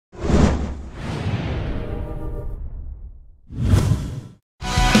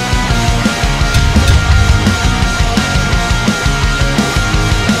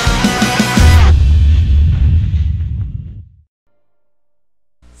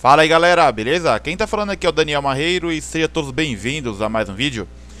Fala aí galera, beleza? Quem tá falando aqui é o Daniel Marreiro e sejam todos bem-vindos a mais um vídeo.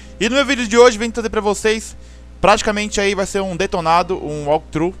 E no meu vídeo de hoje venho trazer pra vocês, praticamente aí vai ser um detonado, um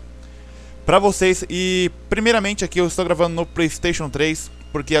walkthrough pra vocês. E primeiramente aqui eu estou gravando no PlayStation 3,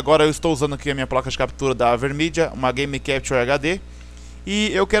 porque agora eu estou usando aqui a minha placa de captura da Memoria, uma Game Capture HD. E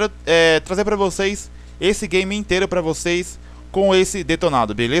eu quero trazer pra vocês esse game inteiro pra vocês com esse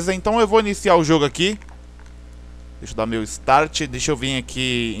detonado, beleza? Então eu vou iniciar o jogo aqui. Deixa eu dar meu start, deixa eu vir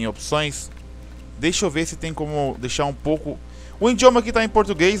aqui em opções. Deixa eu ver se tem como deixar um pouco... O idioma aqui tá em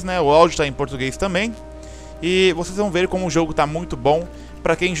português, né? O áudio tá em português também. E vocês vão ver como o jogo tá muito bom.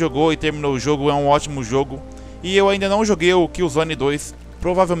 Pra quem jogou e terminou o jogo, é um ótimo jogo. E eu ainda não joguei o Killzone 2.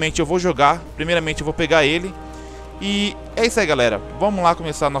 Provavelmente eu vou jogar. Primeiramente eu vou pegar ele. E é isso aí, galera. Vamos lá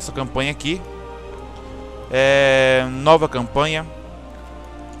começar a nossa campanha aqui. Nova campanha.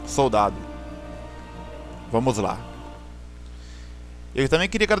 Soldado. Vamos lá. Eu também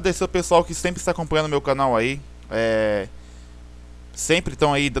queria agradecer o pessoal que sempre está acompanhando meu canal aí. Sempre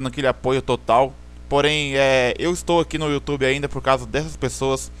estão aí dando aquele apoio total. Porém, eu estou aqui no YouTube ainda por causa dessas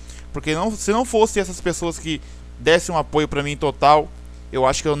pessoas. Porque se não fosse essas pessoas que dessem um apoio pra mim total, eu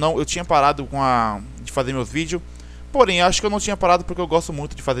acho que eu tinha parado de fazer meus vídeos. Porém, acho que eu não tinha parado porque eu gosto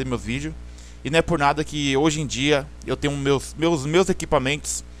muito de fazer meus vídeos. E não é por nada que hoje em dia eu tenho meus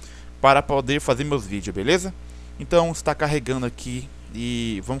equipamentos para poder fazer meus vídeos, beleza? Então está carregando aqui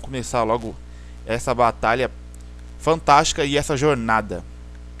e vamos começar logo essa batalha fantástica e essa jornada.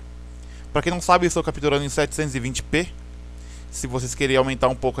 Para quem não sabe, eu estou capturando em 720p. Se vocês querem aumentar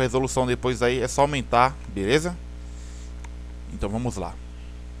um pouco a resolução depois aí, é só aumentar, beleza? Então vamos lá.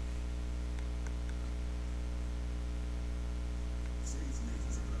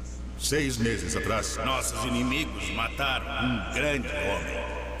 Seis meses atrás, nossos inimigos mataram um grande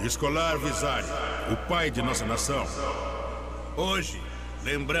homem. Escolar Visário, o pai de nossa nação. Hoje,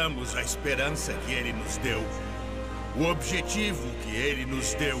 lembramos a esperança que ele nos deu, o objetivo que ele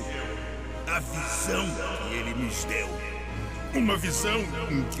nos deu, a visão que ele nos deu. Uma visão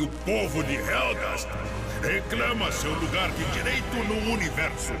em que o povo de Helgast reclama seu lugar de direito no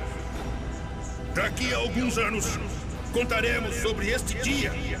universo. Daqui a alguns anos, contaremos sobre este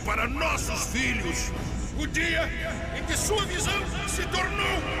dia para nossos filhos. O dia em que sua visão se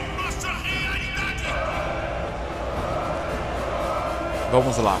tornou nossa realidade.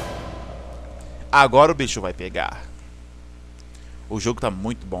 Vamos lá. Agora o bicho vai pegar. O jogo tá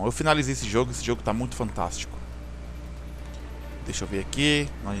muito bom. Eu finalizei esse jogo tá muito fantástico. Deixa eu ver aqui.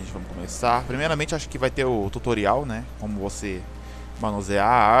 A gente vamos começar. Primeiramente acho que vai ter o tutorial, né? Como você manusear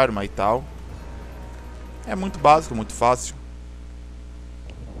a arma e tal. É muito básico, muito fácil.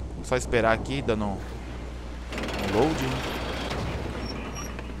 Vou só esperar aqui, dando um load.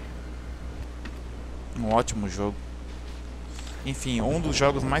 Um ótimo jogo. Enfim, um dos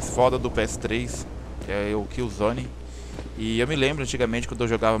jogos mais foda do PS3, que é o Killzone. E eu me lembro antigamente quando eu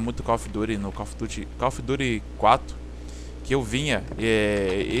jogava muito Call of Duty no Call of Duty 4, que eu vinha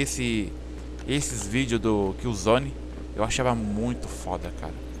esses vídeos do Killzone, eu achava muito foda,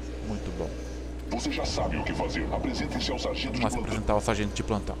 cara. Muito bom. Você já sabe o que fazer. Apresente-se ao sargento de plantão. Vamos apresentar o sargento de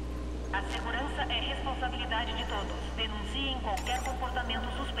plantão. A segurança é responsabilidade de todos. Denunciem qualquer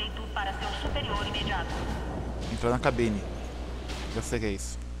comportamento suspeito para seu superior imediato. Entrar na cabine. Já sei que é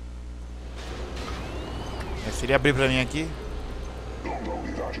isso. Se ele abrir pra mim aqui. Nome da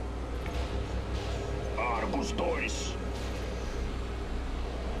unidade. Argos 2.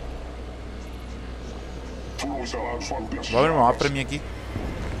 Foram instalados para o pensamento. Vamos, irmão, abre pra mim aqui.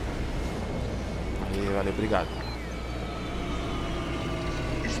 Valeu, obrigado.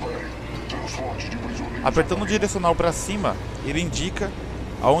 Apertando o direcional pra cima, ele indica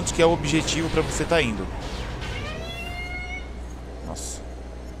aonde que é o objetivo pra você tá indo. Nossa.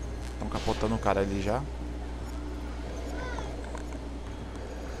 Estão capotando o cara ali já.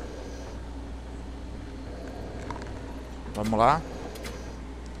 Vamos lá.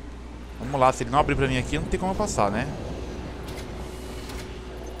 Vamos lá, se ele não abrir pra mim aqui, não tem como eu passar, né?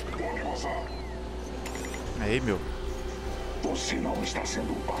 Aí, meu. Você não está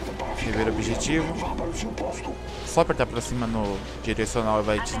sendo pago para Rever objetivo. Só apertar pra cima no direcional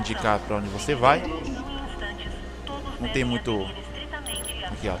vai te indicar pra onde você vai. Não tem muito...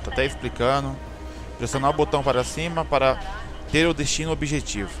 Aqui, ó, tá até explicando. Pressionar o botão para cima para ter o destino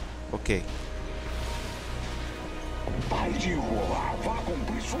objetivo. Ok. Pare de enrolar. Vá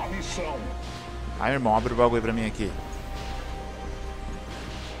cumprir sua missão. Aí, irmão, abre o bagulho pra mim aqui.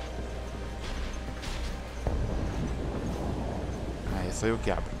 Aí, sou eu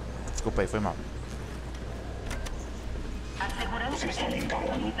que abro. Desculpa aí, foi mal.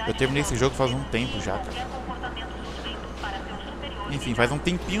 Eu terminei esse jogo faz um tempo já, cara. Enfim, faz um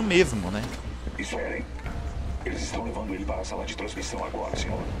tempinho mesmo, né? Esperem. Eles estão levando ele para a sala de transmissão agora,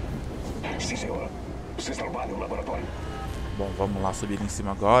 senhor. Sim, senhor. Vocês trabalham no laboratório. Bom, vamos lá subir em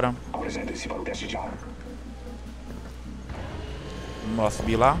cima agora. Apresentem-se para o teste de arma. Vamos lá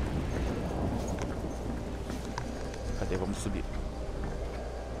subir lá. Cadê? Vamos subir.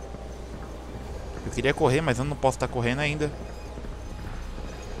 Eu queria correr, mas eu não posso estar correndo ainda.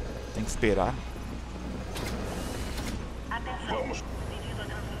 Tem que esperar. Atenção. Devido à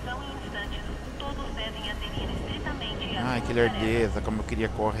transmissão em instantes, todos devem aderir estritamente à Ai, que lerdeza, como eu queria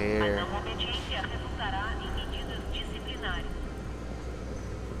correr. A não obediência resultará em medidas disciplinares.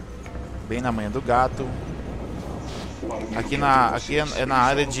 Bem na manhã do gato. Aqui é na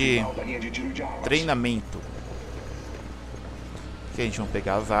área de treinamento. Aqui a gente vai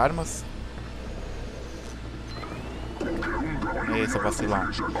pegar as armas. É esse vacilão.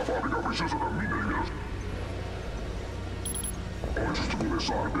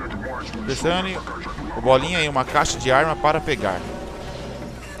 Pressione o bolinha em uma caixa de arma para pegar.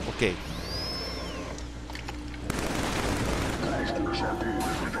 Ok.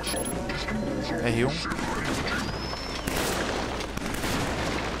 R1.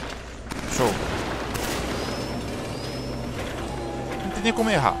 Show. Não tem nem como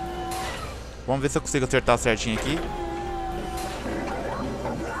errar. Vamos ver se eu consigo acertar certinho aqui.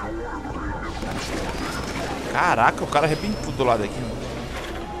 Caraca, o cara arrebentou do lado aqui.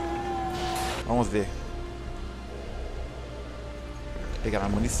 Vamos ver. Pegar a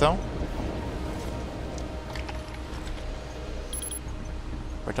munição.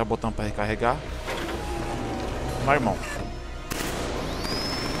 Apertar o botão para recarregar. Vai, irmão.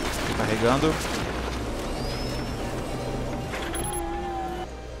 Carregando.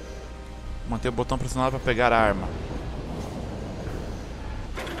 Manter o botão pressionado para pegar a arma.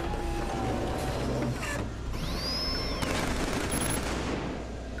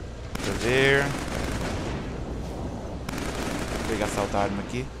 Deixa eu ver. Vou pegar essa arma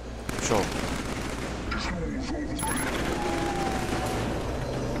aqui. Show.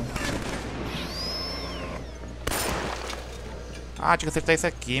 Ah, tinha que acertar isso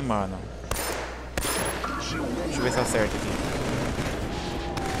aqui, mano. Deixa eu ver se acerta aqui.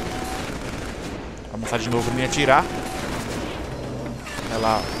 Vou mostrar de novo pra me atirar. Vai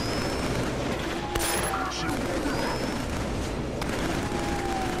lá.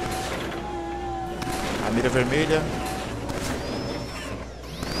 A mira vermelha.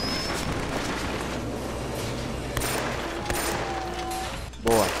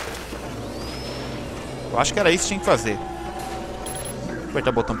 Boa. Eu acho que era isso que tinha que fazer. Apertar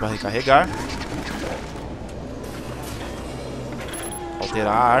o botão para recarregar.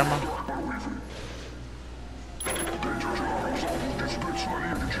 Alterar a arma.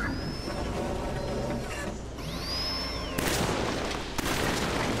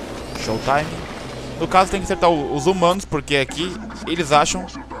 Showtime. No caso tem que acertar os humanos, porque aqui eles acham...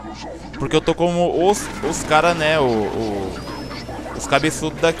 Porque eu tô como os caras, né? Os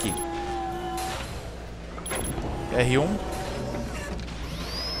cabeçudos daqui. R1.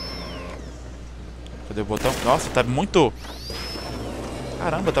 Cadê o botão? Nossa, tá muito...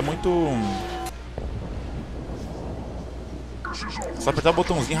 Caramba, tá muito... Só apertar o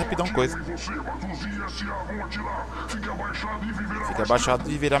botãozinho rapidão, coisa. Fica abaixado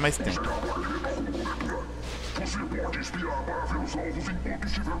e virar mais tempo.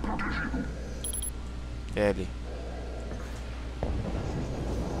 L.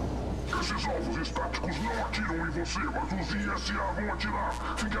 Esses alvos estáticos não atiram em você, mas os ISA vão atirar.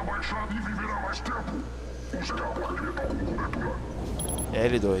 Fique abaixado e viverá mais tempo. Use a placa letal como cobertura.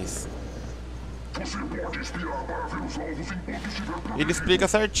 L2. Você pode espiar para ver os alvos enquanto estiver protegido. Ele explica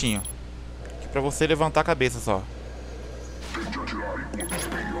certinho. Que pra você levantar a cabeça só. Tente atirar enquanto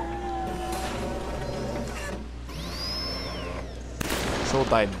espia.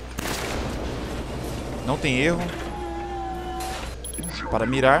 Showtime. Não tem erro. Para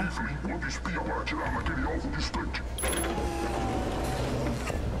mirar. Enquanto espia para atirar naquele alvo distante.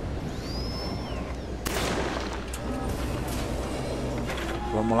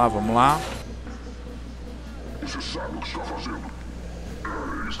 Vamos lá, vamos lá. Você sabe o que está fazendo.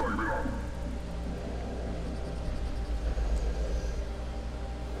 Ele está liberado.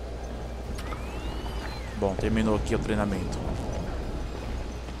 Bom, terminou aqui o treinamento.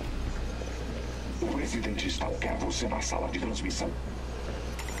 O presidente está quer você na sala de transmissão.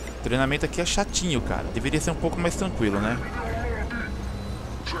 O treinamento aqui é chatinho, cara. Deveria ser um pouco mais tranquilo, né?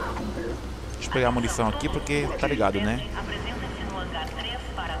 Deixa eu pegar a munição aqui porque tá ligado, né? Apresenta-se no hangar 3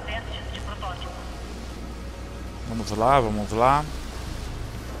 para testes de protótipo. Vamos lá, vamos lá.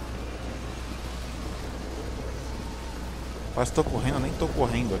 Parece que tô correndo, eu nem tô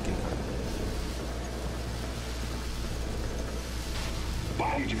correndo aqui, cara.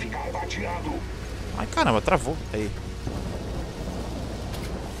 Pare de ficar bateado. Ai, caramba, travou. Aí.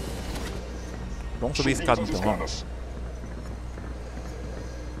 Vamos subir a escada então, vamos.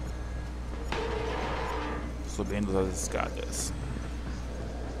 Subindo as escadas.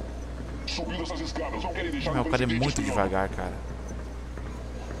 Subindo essas escadas, não querem deixar Meu, o cara é muito devagar, cara.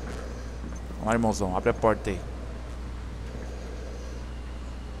 Vamos lá, irmãozão, abre a porta aí.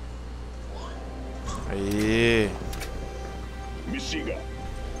 Aí. Me siga.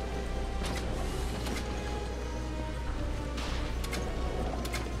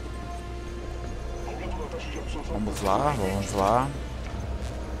 Vamos lá, vamos lá.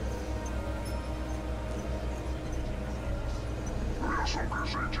 Reação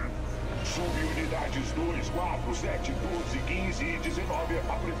presente. Subunidades 2, 4, 7, 12, 15 e 19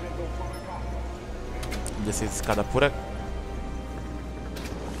 apresentam sobrecarga. Vamos descer essa escada por aqui.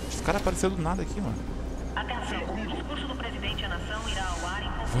 Esse cara apareceu do nada aqui, mano. Atenção, o discurso do presidente à nação irá ao ar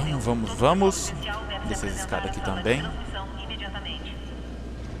em Vamos. Descer essa escada aqui também.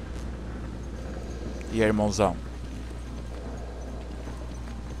 E aí, irmãozão?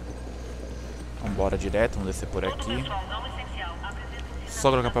 Vambora direto, vamos descer por aqui. Só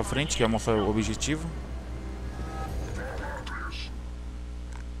colocar pra frente, que é mostrar o objetivo.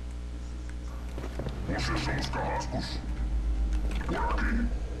 Vocês são os carrascos. Por aqui.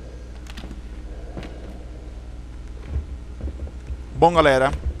 Bom,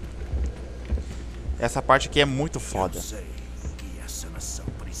 galera, essa parte aqui é muito foda. Eu sei o que essa nação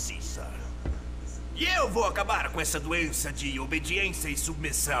precisa. E eu vou acabar com essa doença de obediência e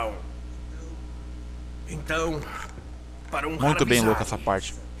submissão. Então, para honrar Muito bem a louca amizade, essa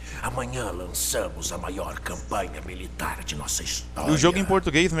parte. amanhã lançamos a maior campanha militar de nossa história. E o jogo em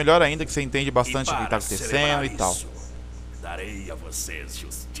português melhor ainda, que você entende bastante o que tá acontecendo e tal. Darei a vocês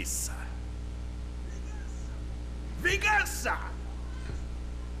justiça, vingança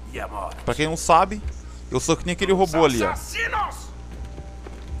e amor. Pra quem não sabe, eu sou que nem aquele robô ali, ó. Assassinos!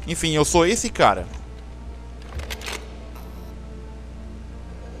 Enfim, eu sou esse cara.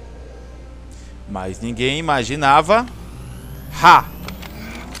 Mas ninguém imaginava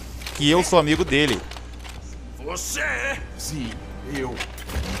que eu sou amigo dele. Você? Sim, eu.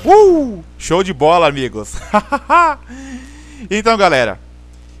 Show de bola, amigos. Então, galera,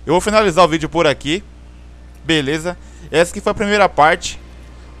 eu vou finalizar o vídeo por aqui. Beleza? Essa que foi a primeira parte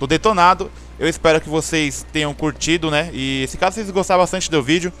do detonado. Eu espero que vocês tenham curtido, né? E se caso vocês gostaram bastante do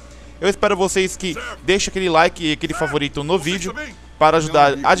vídeo, eu espero vocês que deixem aquele like e aquele favorito no vídeo para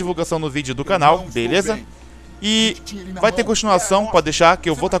ajudar a divulgação no vídeo do canal, beleza? E vai ter continuação, pode deixar que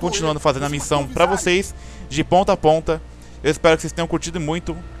eu vou estar continuando fazendo a missão pra vocês de ponta a ponta. Eu espero que vocês tenham curtido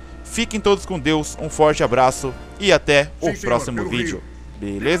muito. Fiquem todos com Deus, um forte abraço e até o próximo vídeo,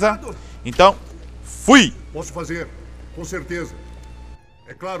 beleza? Então, fui! Posso fazer, com certeza.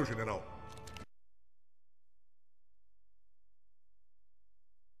 É claro, general.